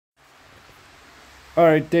All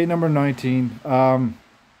right, day number 19.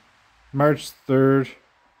 March 3rd.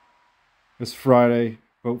 It's Friday,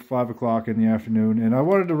 about 5 o'clock in the afternoon. And I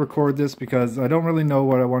wanted to record this because I don't really know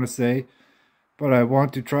what I want to say, but I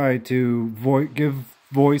want to try to give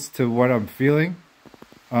voice to what I'm feeling.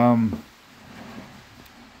 So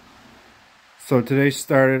today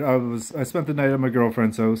started, I spent the night at my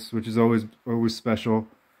girlfriend's house, which is always special.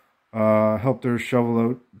 Helped her shovel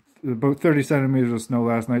out about 30 centimeters of snow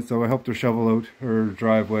last night, so I helped her shovel out her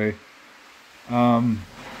driveway. Yeah,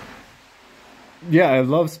 I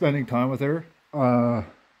love spending time with her.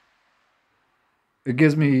 It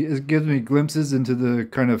gives me glimpses into the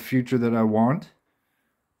kind of future that I want.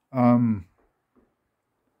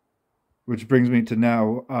 Which brings me to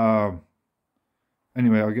now.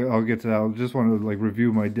 Anyway, I'll get to that. I just want to like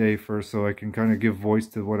review my day first, so I can kind of give voice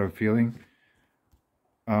to what I'm feeling.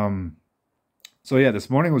 So yeah, this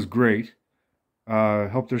morning was great.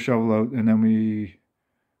 Helped her shovel out, and then we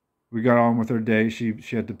got on with her day. She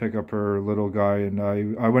had to pick up her little guy, and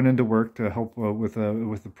I went into work to help with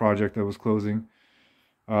the project that was closing.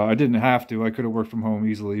 I didn't have to. I could have worked from home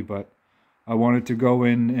easily, but I wanted to go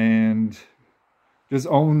in and just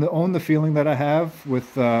own the feeling that I have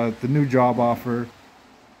with the new job offer,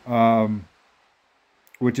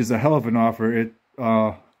 which is a hell of an offer.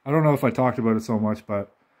 I don't know if I talked about it so much,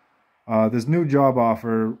 but this new job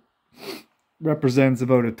offer represents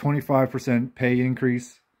about a 25% pay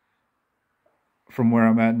increase from where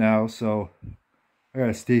I'm at now. So I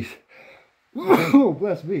gotta sneeze. Oh,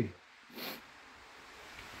 bless me.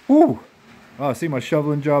 Ooh. Oh, see my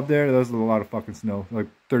shoveling job there? That was a lot of fucking snow, like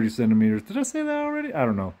 30 centimeters. Did I say that already? I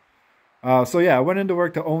don't know. So yeah, I went into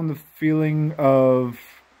work to own the feeling of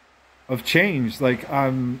change. Like I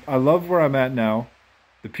love where I'm at now.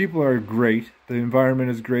 The people are great. The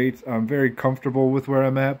environment is great. I'm very comfortable with where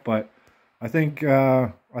I'm at, but I think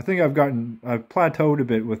I've plateaued a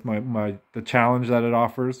bit with the challenge that it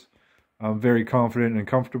offers. I'm very confident and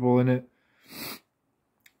comfortable in it.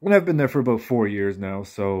 And I've been there for about 4 years now,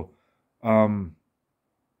 so yeah,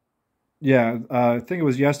 I think it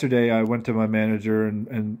was yesterday I went to my manager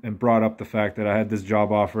and brought up the fact that I had this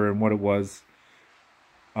job offer and what it was.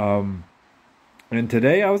 And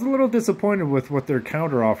today I was a little disappointed with what their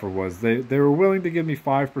counter offer was. They were willing to give me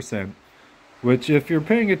 5%, which if you're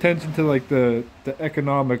paying attention to like the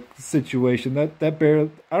economic situation, that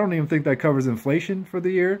barely, I don't even think that covers inflation for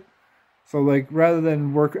the year. So like rather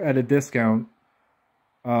than work at a discount,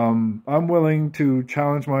 I'm willing to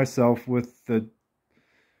challenge myself with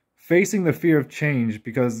facing the fear of change,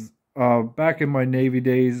 because back in my Navy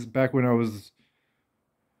days, back when I was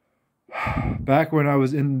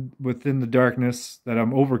within the darkness that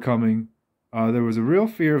I'm overcoming, there was a real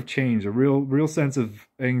fear of change, a real sense of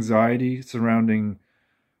anxiety surrounding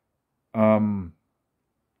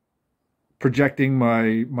projecting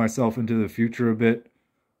myself into the future a bit.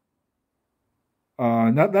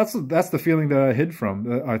 That's the feeling that I hid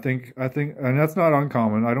from. I think, and that's not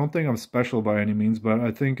uncommon. I don't think I'm special by any means, but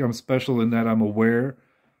I think I'm special in that I'm aware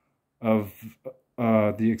of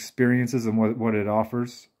the experiences and what it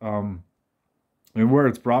offers, and where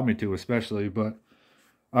it's brought me to, especially. But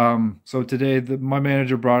so today, my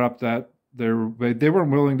manager brought up that they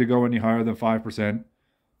weren't willing to go any higher than 5%,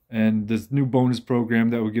 and this new bonus program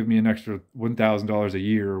that would give me an extra $1,000 a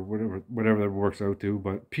year, or whatever that works out to,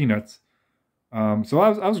 but peanuts. So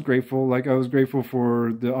I was grateful. Like I was grateful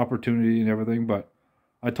for the opportunity and everything, but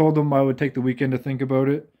I told them I would take the weekend to think about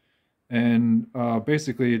it. And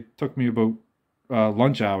basically it took me about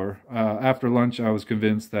lunch hour. After lunch, I was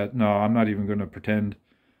convinced that no, I'm not even going to pretend.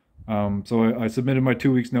 So I submitted my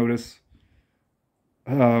 2 weeks notice.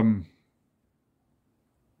 Yeah,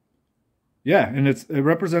 and it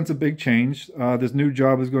represents a big change. This new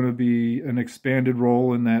job is going to be an expanded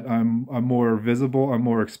role in that I'm more visible. I'm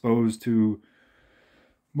more exposed to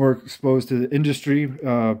the industry,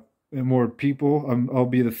 and more people. I'll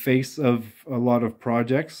be the face of a lot of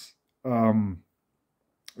projects. And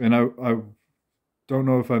I don't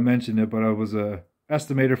know if I mentioned it, but I was a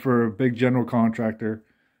estimator for a big general contractor,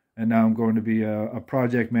 and now I'm going to be a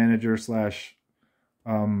project manager slash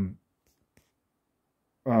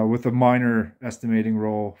with a minor estimating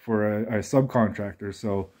role for a subcontractor.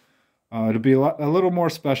 So it'll be a little more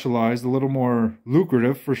specialized, a little more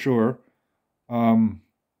lucrative for sure.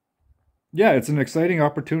 Yeah, it's an exciting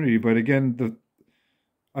opportunity, but again,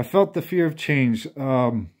 I felt the fear of change.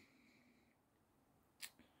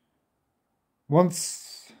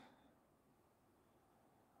 Once,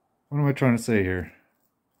 what am I trying to say here?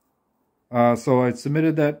 So I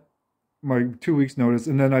submitted my 2 weeks notice,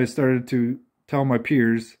 and then I started to tell my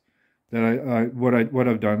peers that what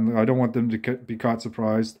I've done. I don't want them to be caught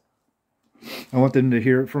surprised. I want them to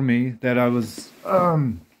hear it from me that I was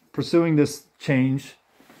pursuing this change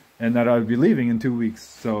and that I would be leaving in 2 weeks.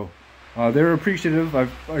 So they're appreciative.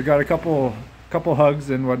 I got a couple hugs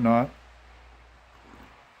and whatnot.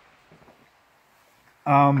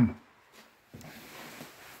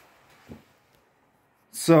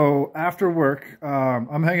 So after work,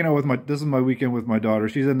 I'm hanging out with this is my weekend with my daughter.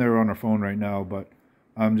 She's in there on her phone right now, but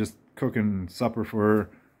I'm just cooking supper for her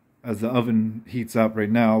as the oven heats up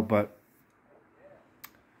right now. But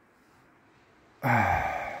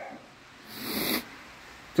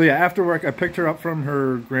so yeah, after work, I picked her up from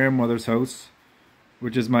her grandmother's house,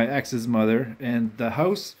 which is my ex's mother, and the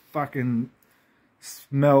house fucking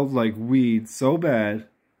smelled like weed so bad.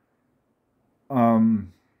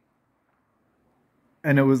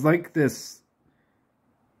 And it was like this,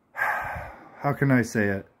 how can I say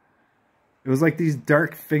it? It was like these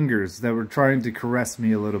dark fingers that were trying to caress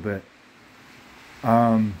me a little bit.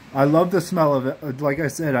 I love the smell of it. Like I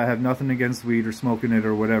said, I have nothing against weed or smoking it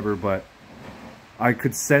or whatever, but I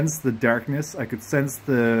could sense the darkness. I could sense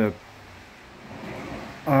the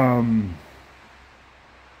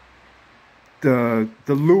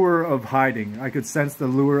lure of hiding. I could sense the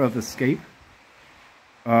lure of escape.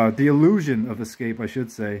 The illusion of escape, I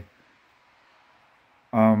should say.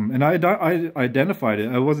 And I identified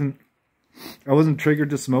it. I wasn't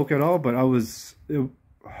triggered to smoke at all, but I was.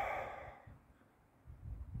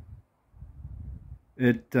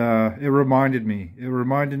 It reminded me. It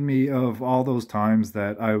reminded me of all those times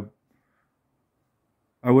that I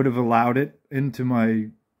would have allowed it into my.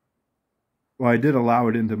 Well, I did allow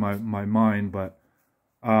it into my mind, but.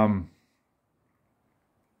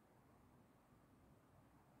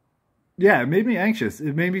 Yeah, it made me anxious.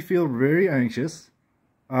 It made me feel very anxious.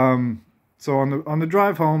 So on the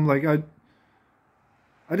drive home, like I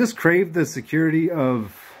just craved the security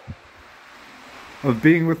of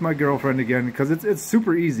being with my girlfriend again, because it's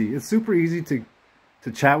super easy. It's super easy to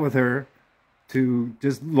chat with her, to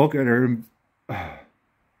just look at her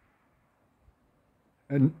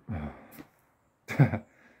and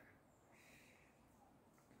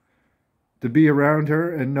to be around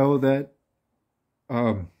her and know that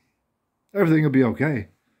everything will be okay.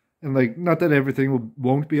 And like, not that everything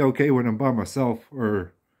won't be okay when I'm by myself,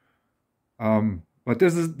 or but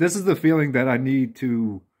this is the feeling that I need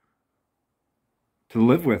to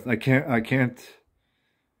live with. I can't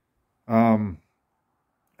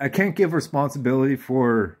give responsibility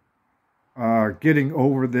for getting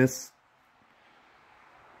over this.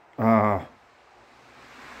 I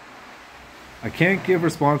can't give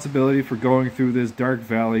responsibility for going through this dark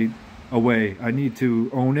valley away. I need to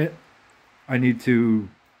own it. I need to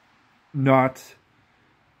not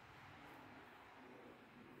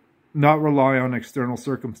rely on external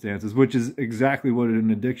circumstances, which is exactly what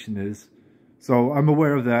an addiction is. So I'm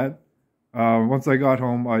aware of that. Once I got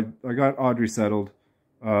home, I got Audrey settled,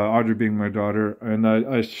 Audrey being my daughter, and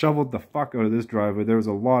I shoveled the fuck out of this driveway. There was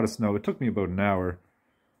a lot of snow. It took me about an hour.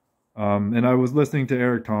 And I was listening to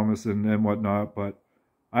Eric Thomas and whatnot, but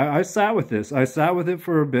I sat with this. I sat with it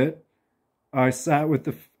for a bit. I sat with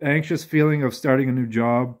the anxious feeling of starting a new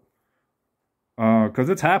job, because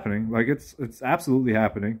it's happening. Like it's absolutely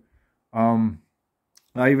happening.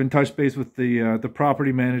 I even touched base with the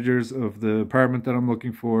property managers of the apartment that I'm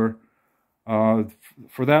looking for.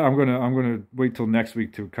 For that, I'm gonna wait till next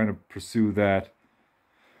week to kind of pursue that.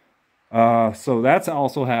 So that's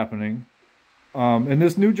also happening. And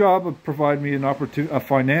this new job will provide me a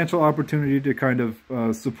financial opportunity to kind of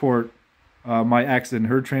support my ex in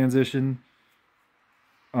her transition.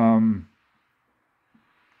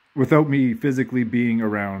 Without me physically being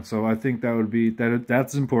around. So I think that would be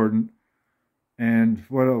that's important. And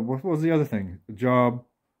what was the other thing? A job,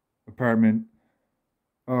 apartment.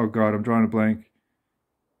 Oh god, I'm drawing a blank.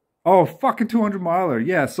 Oh, fucking 200 miler.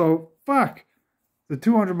 Yeah, so fuck the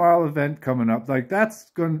 200-mile event coming up. Like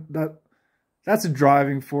that's a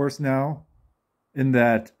driving force now, in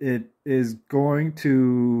that it is going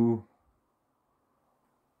to,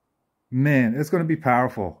 man, it's going to be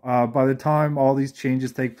powerful. By the time all these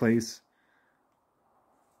changes take place,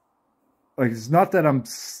 like it's not that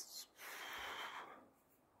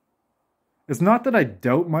I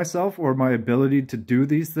doubt myself or my ability to do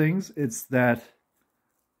these things. It's that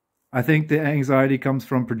I think the anxiety comes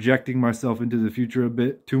from projecting myself into the future a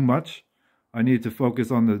bit too much. I need to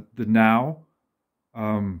focus on the now,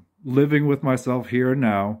 living with myself here and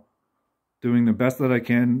now, doing the best that I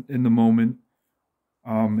can in the moment,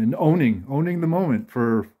 and owning the moment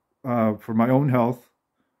for my own health,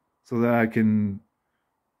 so that I can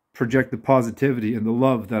project the positivity and the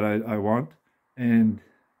love that I want. And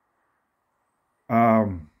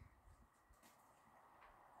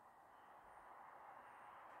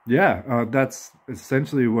Yeah, that's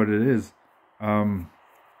essentially what it is. Um,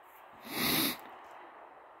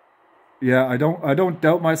 yeah, I don't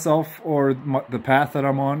doubt myself or the path that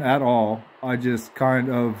I'm on at all. I just kind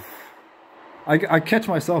of, I catch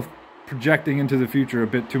myself projecting into the future a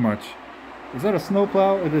bit too much. Is that a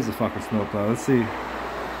snowplow? It is a fucking snowplow. Let's see.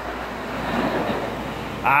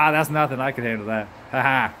 Ah, that's nothing. I can handle that.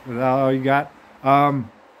 Haha. Is that all you got?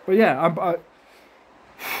 But yeah,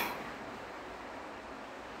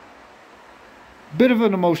 bit of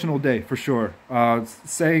an emotional day for sure. Not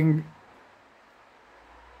saying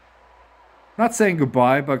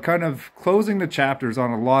goodbye, but kind of closing the chapters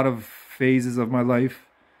on a lot of phases of my life.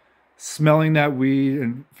 Smelling that weed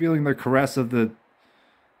and feeling the caress of the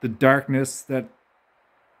darkness that,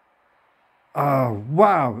 oh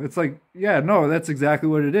wow, it's like, yeah, no, that's exactly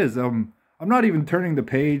what it is. I'm not even turning the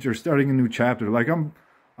page or starting a new chapter. Like I'm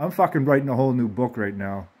fucking writing a whole new book right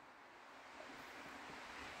now.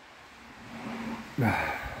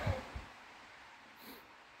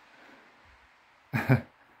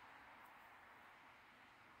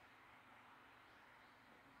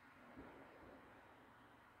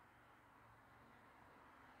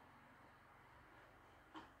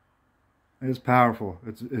 It's powerful.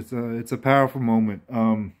 It's a powerful moment.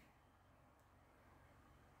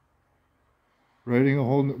 Writing a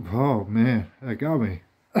whole new, oh man, that got me.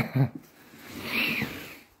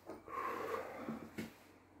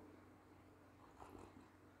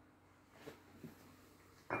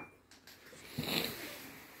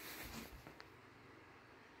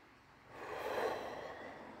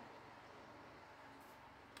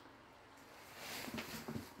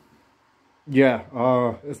 Yeah,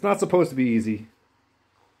 it's not supposed to be easy.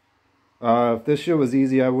 If this shit was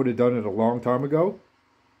easy, I would have done it a long time ago.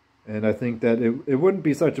 And I think that it wouldn't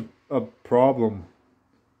be such a problem.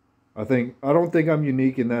 I don't think I'm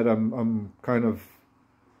unique in that I'm kind of,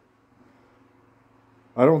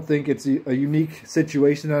 I don't think it's a unique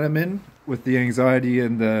situation that I'm in with the anxiety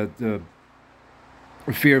and the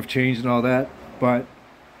fear of change and all that. But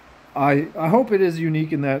I hope it is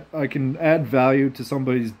unique in that I can add value to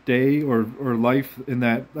somebody's day or life, in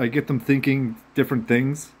that I get them thinking different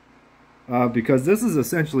things. Because this is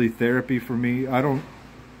essentially therapy for me. I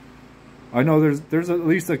know there's at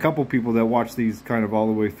least a couple people that watch these kind of all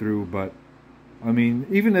the way through, but I mean,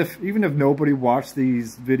 even if nobody watched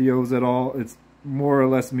these videos at all, it's more or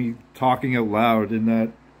less me talking out loud, in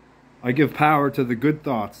that I give power to the good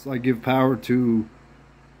thoughts. I give power to,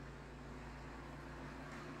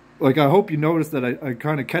 like, I hope you notice that I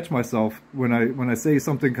kind of catch myself when I say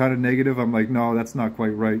something kind of negative. I'm like, no, that's not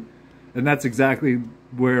quite right. And that's exactly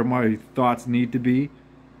where my thoughts need to be.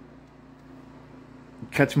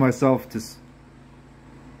 Catch myself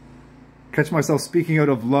speaking out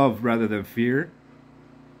of love rather than fear,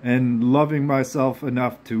 and loving myself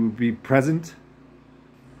enough to be present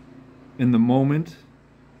in the moment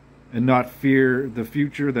and not fear the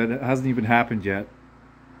future that hasn't even happened yet.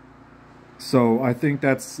 So I think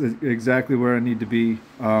that's exactly where I need to be.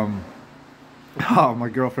 Oh, my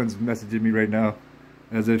girlfriend's messaging me right now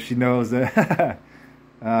as if she knows that.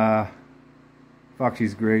 Fuck,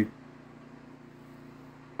 she's great.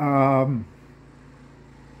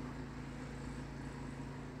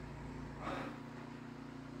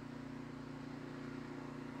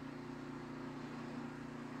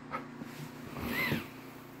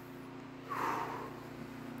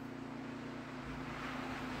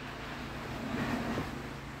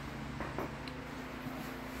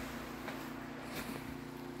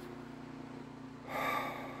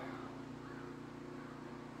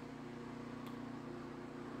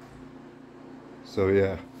 So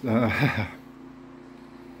yeah,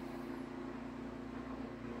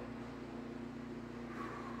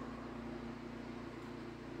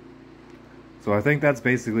 so I think that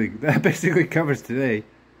basically covers today.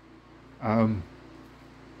 I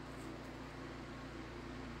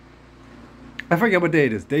forget what day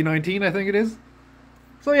it is. Day 19, I think it is.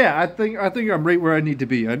 So yeah, I think I'm right where I need to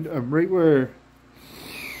be. I'm right where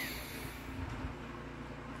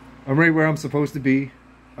I'm supposed to be.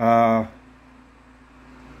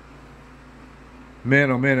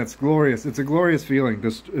 Man, oh man, it's glorious. It's a glorious feeling.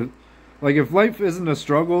 Like, if life isn't a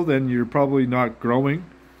struggle, then you're probably not growing.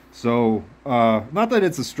 So, not that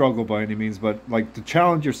it's a struggle by any means, but like to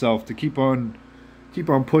challenge yourself to keep on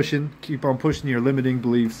pushing your limiting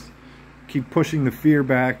beliefs, keep pushing the fear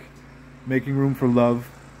back, making room for love.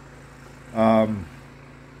 And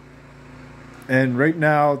right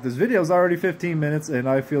now, this video is already 15 minutes, and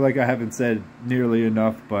I feel like I haven't said nearly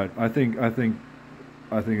enough. But I think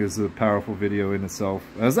it's a powerful video in itself,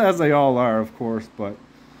 as they all are, of course. But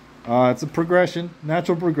it's a progression,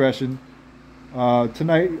 natural progression.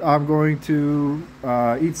 Tonight I'm going to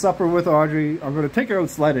eat supper with Audrey. I'm going to take her out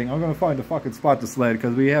sledding. I'm going to find a fucking spot to sled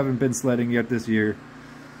because we haven't been sledding yet this year.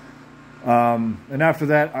 And after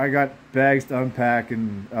that, I got bags to unpack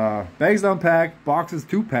and boxes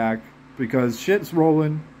to pack because shit's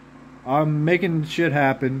rolling. I'm making shit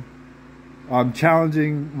happen. I'm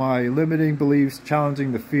challenging my limiting beliefs,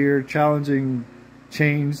 challenging the fear, challenging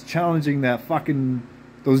change, challenging that fucking,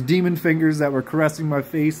 those demon fingers that were caressing my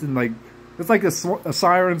face, and like, it's like a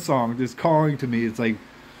siren song just calling to me. It's like,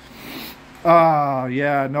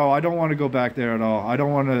 yeah, no, I don't want to go back there at all. I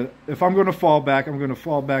don't want to, if I'm going to fall back, I'm going to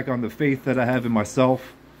fall back on the faith that I have in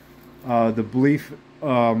myself, the belief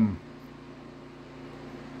in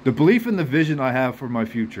the vision I have for my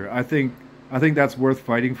future. I think that's worth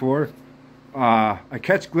fighting for. I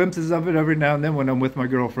catch glimpses of it every now and then when I'm with my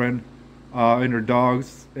girlfriend, and her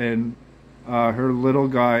dogs, and her little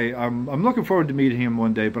guy. I'm looking forward to meeting him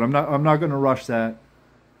one day, but I'm not going to rush that.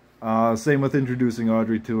 Same with introducing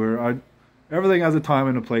Audrey to her. Everything has a time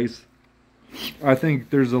and a place. I think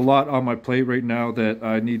there's a lot on my plate right now that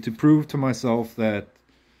I need to prove to myself that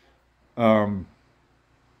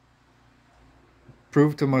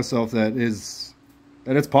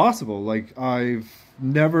it's possible. Like, I've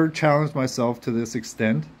never challenged myself to this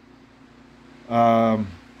extent.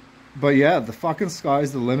 But yeah, the fucking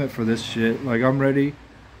sky's the limit for this shit. Like, I'm ready.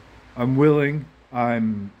 I'm willing.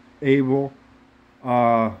 I'm able.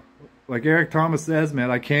 Like Eric Thomas says, man,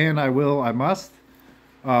 I can, I will, I must.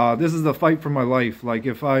 This is the fight for my life. Like,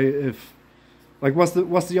 like, what's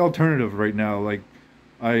the alternative right now? Like,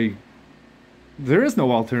 there is no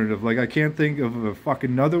alternative. Like, I can't think of a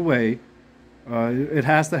fucking another way. It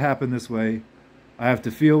has to happen this way. I have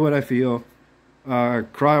to feel what I feel.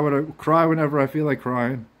 Cry whenever I feel like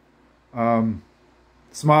crying.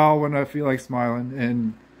 Smile when I feel like smiling.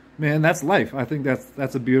 And man, that's life. I think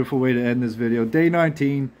that's a beautiful way to end this video. Day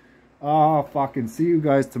 19. Fucking see you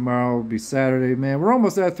guys tomorrow. It'll be Saturday, man. We're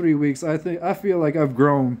almost at 3 weeks. I feel like I've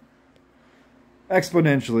grown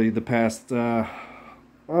exponentially the past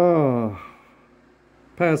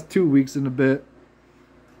 2 weeks and a bit.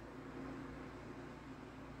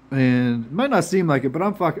 And it might not seem like it, but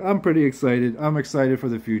I'm pretty excited. I'm excited for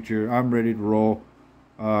the future. I'm ready to roll.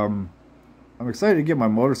 I'm excited to get my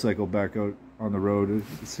motorcycle back out on the road. You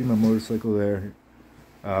see my motorcycle there.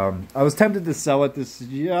 I was tempted to sell it this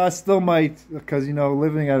year. I still might, because, you know,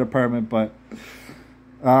 living at an apartment, but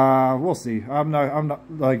we'll see. I'm not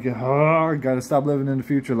like, I gotta stop living in the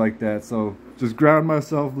future like that. So just ground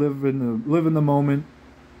myself, live in the moment.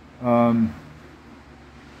 I'm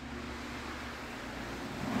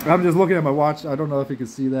just looking at my watch. I don't know if you can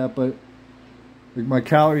see that, but like, my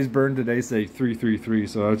calories burned today say 333.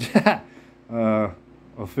 So I'll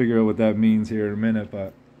figure out what that means here in a minute.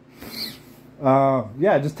 But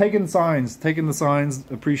yeah, just taking the signs,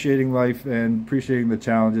 appreciating life and appreciating the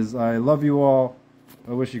challenges. I love you all.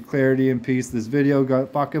 I wish you clarity and peace. This video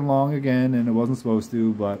got fucking long again, and it wasn't supposed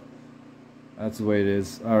to, but that's the way it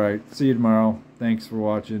is. Alright, see you tomorrow. Thanks for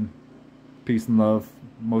watching. Peace and love.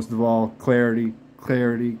 Most of all, clarity,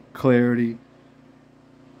 clarity, clarity.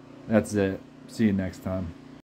 That's it. See you next time.